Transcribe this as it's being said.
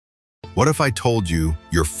What if I told you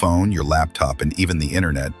your phone, your laptop, and even the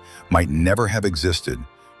internet might never have existed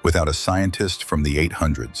without a scientist from the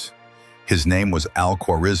 800s? His name was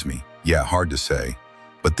Al-Khwarizmi. Yeah, hard to say.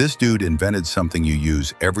 But this dude invented something you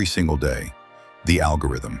use every single day: the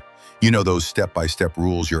algorithm. You know those step-by-step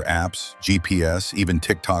rules your apps, GPS, even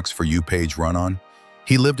TikToks for you page run on?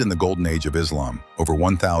 He lived in the golden age of Islam, over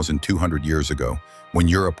 1,200 years ago, when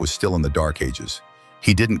Europe was still in the Dark Ages.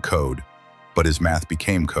 He didn't code, but his math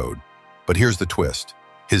became code. But here's the twist.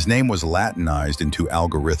 His name was Latinized into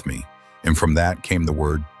Al-Khwarizmi, and from that came the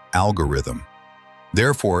word algorithm.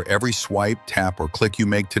 Therefore, every swipe, tap, or click you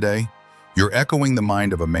make today, you're echoing the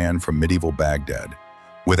mind of a man from medieval Baghdad.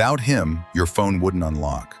 Without him, your phone wouldn't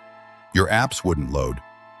unlock. Your apps wouldn't load.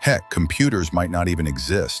 Heck, computers might not even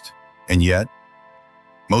exist. And yet,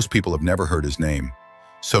 most people have never heard his name.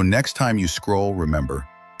 So next time you scroll, remember,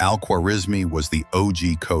 Al-Khwarizmi was the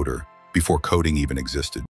OG coder before coding even existed.